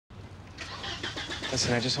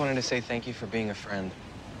Listen, I just wanted to say thank you for being a friend.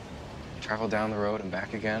 Travel down the road and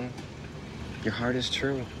back again. Your heart is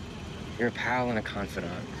true. You're a pal and a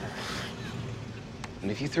confidant. And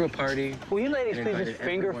if you threw a party... Will you ladies please just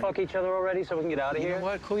finger fuck each other already so we can get out of here? You know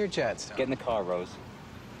what? Cool your jets. Get in the car, Rose.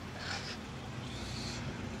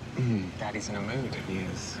 Daddy's in a mood. He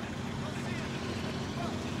is.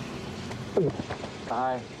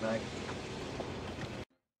 Bye. Night.